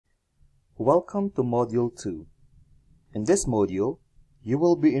Welcome to Module 2. In this module, you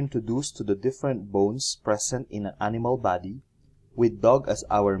will be introduced to the different bones present in an animal body, with dog as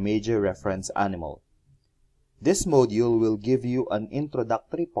our major reference animal. This module will give you an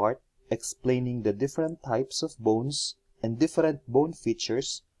introductory part explaining the different types of bones and different bone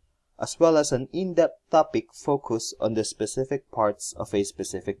features, as well as an in-depth topic focused on the specific parts of a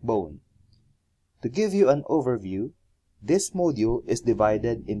specific bone. To give you an overview, this module is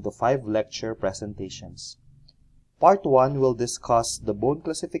divided into 5 lecture presentations. Part 1 will discuss the bone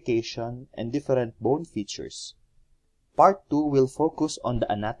classification and different bone features. Part 2 will focus on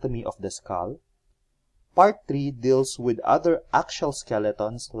the anatomy of the skull. Part 3 deals with other axial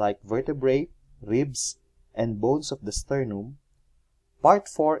skeletons like vertebrae, ribs, and bones of the sternum. Part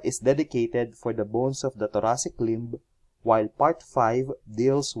 4 is dedicated for the bones of the thoracic limb, while Part 5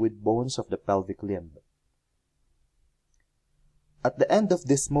 deals with bones of the pelvic limb. At the end of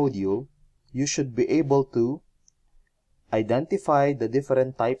this module, you should be able to identify the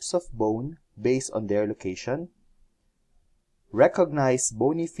different types of bone based on their location, recognize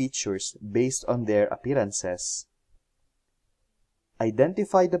bony features based on their appearances,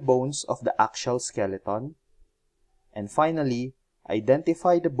 identify the bones of the axial skeleton, and finally,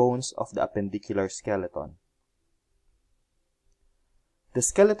 identify the bones of the appendicular skeleton. The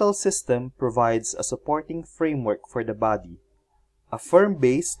skeletal system provides a supporting framework for the body, a firm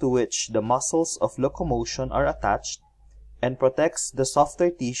base to which the muscles of locomotion are attached, and protects the softer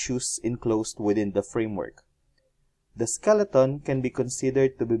tissues enclosed within the framework. The skeleton can be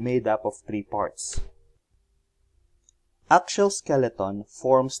considered to be made up of 3 parts. Axial skeleton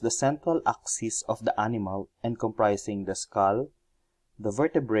forms the central axis of the animal and comprising the skull, the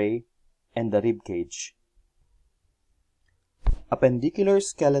vertebrae, and the rib cage. Appendicular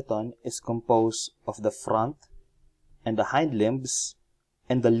skeleton is composed of the front and the hind limbs,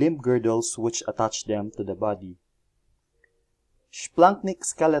 and the limb girdles which attach them to the body. Splanchnic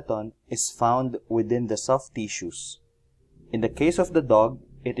skeleton is found within the soft tissues. In the case of the dog,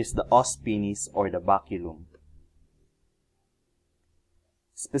 it is the os penis or the baculum.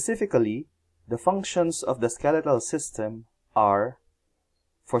 Specifically, the functions of the skeletal system are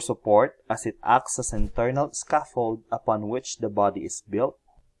for support, as it acts as an internal scaffold upon which the body is built;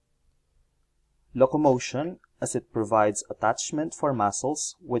 locomotion, as it provides attachment for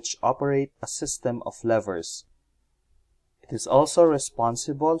muscles which operate a system of levers. It is also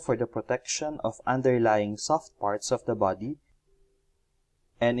responsible for the protection of underlying soft parts of the body,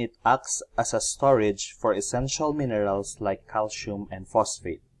 and it acts as a storage for essential minerals like calcium and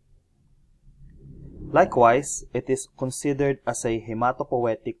phosphate. Likewise, it is considered as a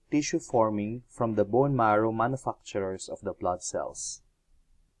hematopoietic tissue forming from the bone marrow manufacturers of the blood cells.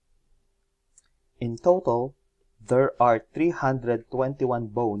 In total, there are 321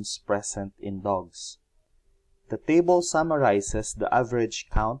 bones present in dogs. The table summarizes the average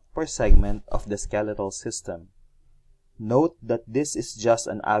count per segment of the skeletal system. Note that this is just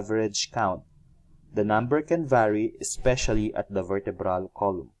an average count. The number can vary, especially at the vertebral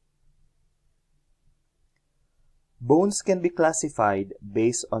column. Bones can be classified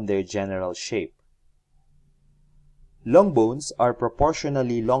based on their general shape. Long bones are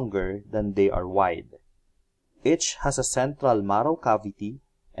proportionally longer than they are wide. Each has a central marrow cavity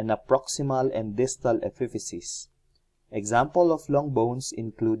and a proximal and distal epiphyses. Examples of long bones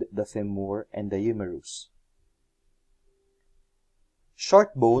include the femur and the humerus.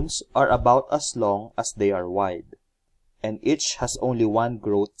 Short bones are about as long as they are wide, and each has only one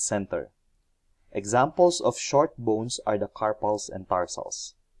growth center. Examples of short bones are the carpals and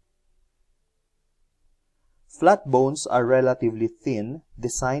tarsals. Flat bones are relatively thin,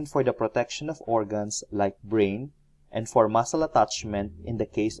 designed for the protection of organs like brain and for muscle attachment in the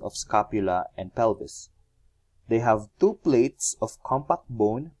case of scapula and pelvis. They have 2 plates of compact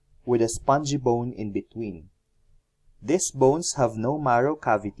bone with a spongy bone in between. These bones have no marrow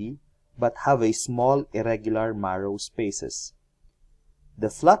cavity but have a small irregular marrow spaces. The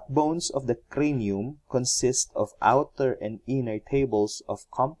flat bones of the cranium consist of outer and inner tables of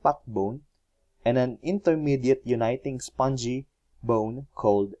compact bone and an intermediate uniting spongy bone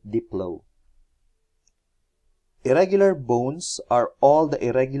called diploe. Irregular bones are all the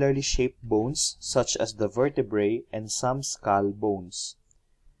irregularly shaped bones such as the vertebrae and some skull bones.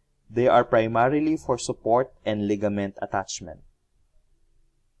 They are primarily for support and ligament attachment.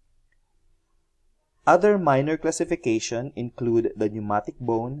 Other minor classification include the pneumatic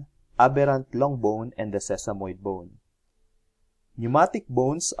bone, aberrant long bone, and the sesamoid bone. Pneumatic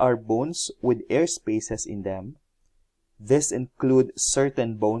bones are bones with air spaces in them. This include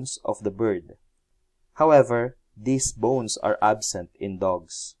certain bones of the bird. However, these bones are absent in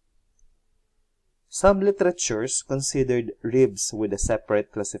dogs. Some literatures considered ribs with a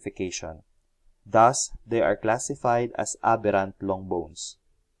separate classification. Thus, they are classified as aberrant long bones.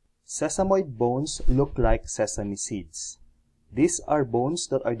 Sesamoid bones look like sesame seeds. These are bones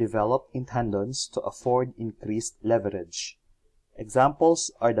that are developed in tendons to afford increased leverage.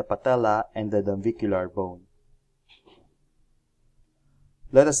 Examples are the patella and the navicular bone.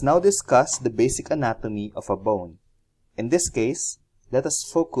 Let us now discuss the basic anatomy of a bone. In this case, let us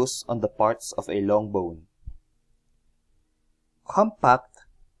focus on the parts of a long bone. Compact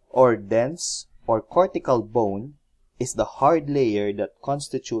or dense or cortical bone is the hard layer that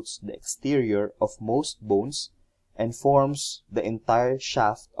constitutes the exterior of most bones and forms the entire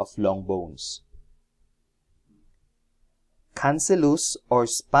shaft of long bones. Cancellous or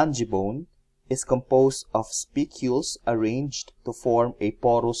spongy bone is composed of spicules arranged to form a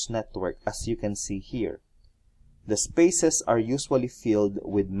porous network, as you can see here. The spaces are usually filled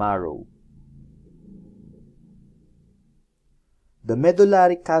with marrow. The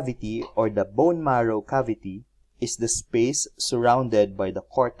medullary cavity or the bone marrow cavity is the space surrounded by the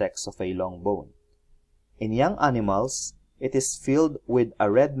cortex of a long bone. In young animals, it is filled with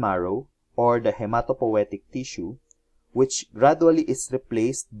a red marrow or the hematopoietic tissue, which gradually is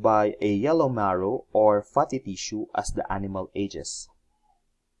replaced by a yellow marrow or fatty tissue as the animal ages.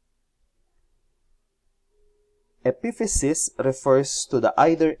 Epiphysis refers to the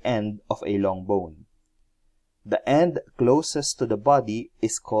either end of a long bone. The end closest to the body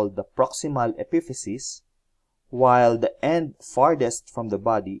is called the proximal epiphysis, while the end farthest from the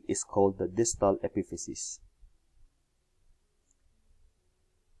body is called the distal epiphysis.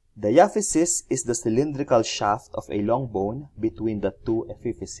 Diaphysis is the cylindrical shaft of a long bone between the two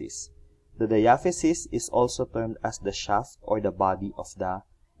epiphyses. The diaphysis is also termed as the shaft or the body of the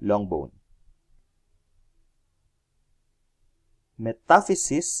long bone.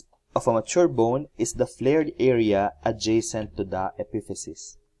 Metaphysis of a mature bone is the flared area adjacent to the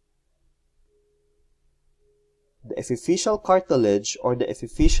epiphysis. The epiphyseal cartilage or the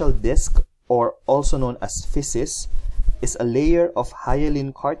epiphyseal disc, or also known as physis, is a layer of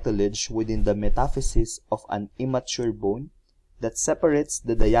hyaline cartilage within the metaphysis of an immature bone that separates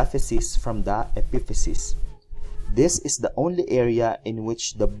the diaphysis from the epiphysis. This is the only area in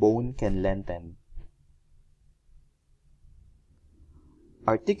which the bone can lengthen.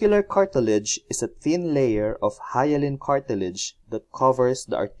 Articular cartilage is a thin layer of hyaline cartilage that covers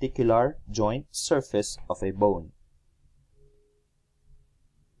the articular joint surface of a bone.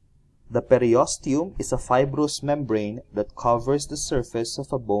 The periosteum is a fibrous membrane that covers the surface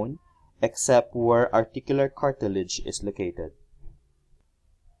of a bone except where articular cartilage is located.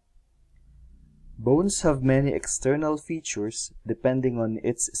 Bones have many external features depending on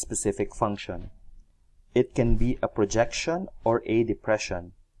its specific function. It can be a projection or a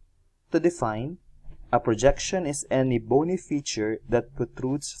depression. To define, a projection is any bony feature that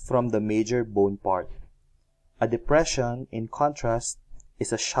protrudes from the major bone part. A depression, in contrast,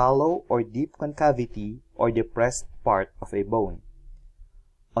 is a shallow or deep concavity or depressed part of a bone.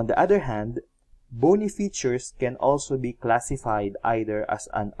 On the other hand, bony features can also be classified either as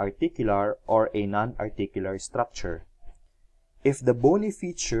an articular or a non-articular structure. If the bony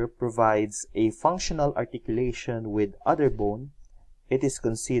feature provides a functional articulation with other bone, it is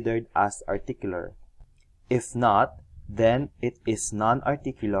considered as articular. If not, then it is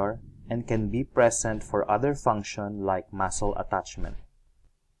non-articular and can be present for other function like muscle attachment.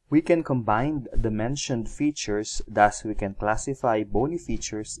 We can combine the mentioned features, thus we can classify bony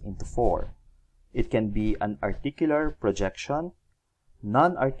features into four. It can be an articular projection,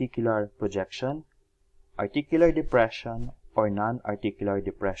 non-articular projection, articular depression, or non-articular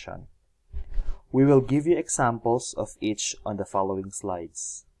depression. We will give you examples of each on the following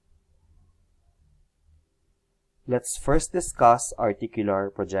slides. Let's first discuss articular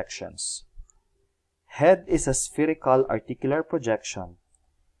projections. Head is a spherical articular projection.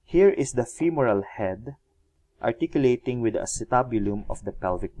 Here is the femoral head articulating with the acetabulum of the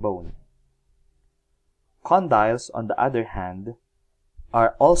pelvic bone. Condyles, on the other hand,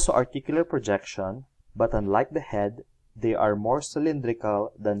 are also articular projection, but unlike the head, they are more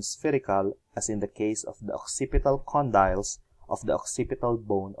cylindrical than spherical, as in the case of the occipital condyles of the occipital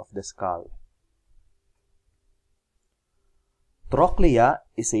bone of the skull. Trochlea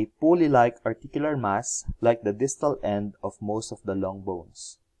is a pulley-like articular mass like the distal end of most of the long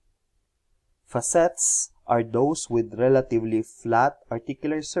bones. Facets are those with relatively flat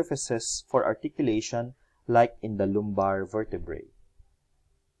articular surfaces for articulation like in the lumbar vertebrae.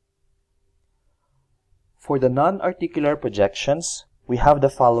 For the non-articular projections, we have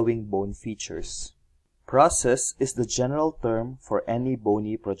the following bone features. Process is the general term for any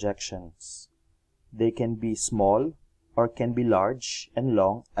bony projections. They can be small or can be large and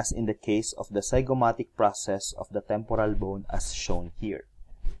long, as in the case of the zygomatic process of the temporal bone as shown here.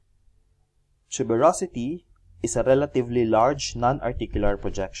 Tuberosity is a relatively large non-articular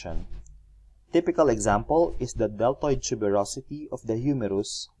projection. Typical example is the deltoid tuberosity of the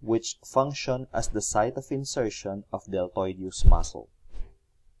humerus, which function as the site of insertion of deltoideus muscle.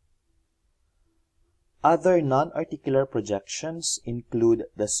 Other non-articular projections include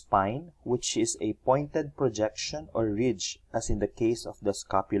the spine, which is a pointed projection or ridge, as in the case of the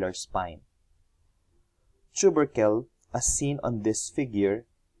scapular spine. Tubercle, as seen on this figure,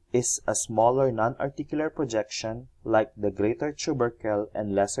 is a smaller non-articular projection like the greater tubercle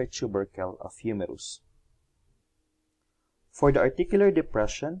and lesser tubercle of humerus. For the articular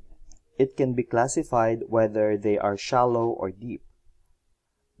depression, it can be classified whether they are shallow or deep.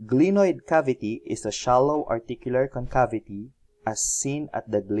 Glenoid cavity is a shallow articular concavity as seen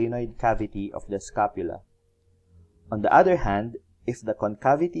at the glenoid cavity of the scapula. On the other hand, if the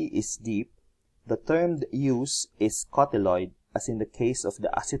concavity is deep, the term used is cotyloid, as in the case of the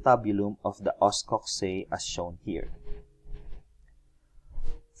acetabulum of the os coxae as shown here.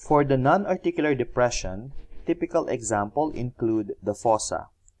 For the non-articular depression, typical examples include the fossa.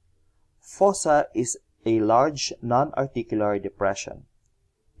 Fossa is a large non-articular depression.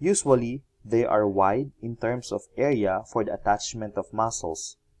 Usually, they are wide in terms of area for the attachment of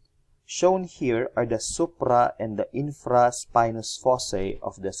muscles. Shown here are the supra and the infraspinous fossae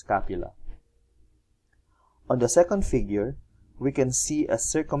of the scapula. On the second figure, we can see a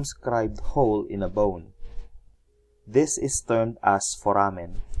circumscribed hole in a bone. This is termed as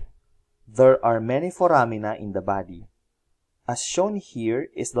foramen. There are many foramina in the body. As shown here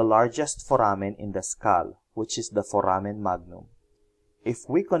is the largest foramen in the skull, which is the foramen magnum. If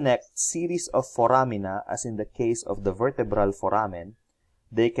we connect series of foramina, as in the case of the vertebral foramen,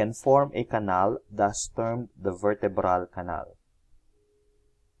 they can form a canal, thus termed the vertebral canal.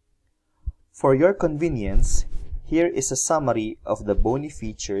 For your convenience, here is a summary of the bony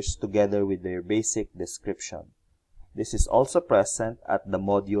features together with their basic description. This is also present at the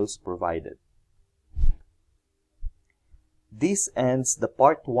modules provided. This ends the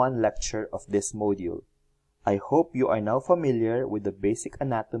Part 1 lecture of this module. I hope you are now familiar with the basic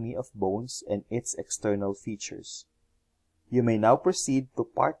anatomy of bones and its external features. You may now proceed to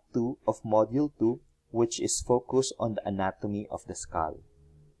Part 2 of Module 2, which is focused on the anatomy of the skull.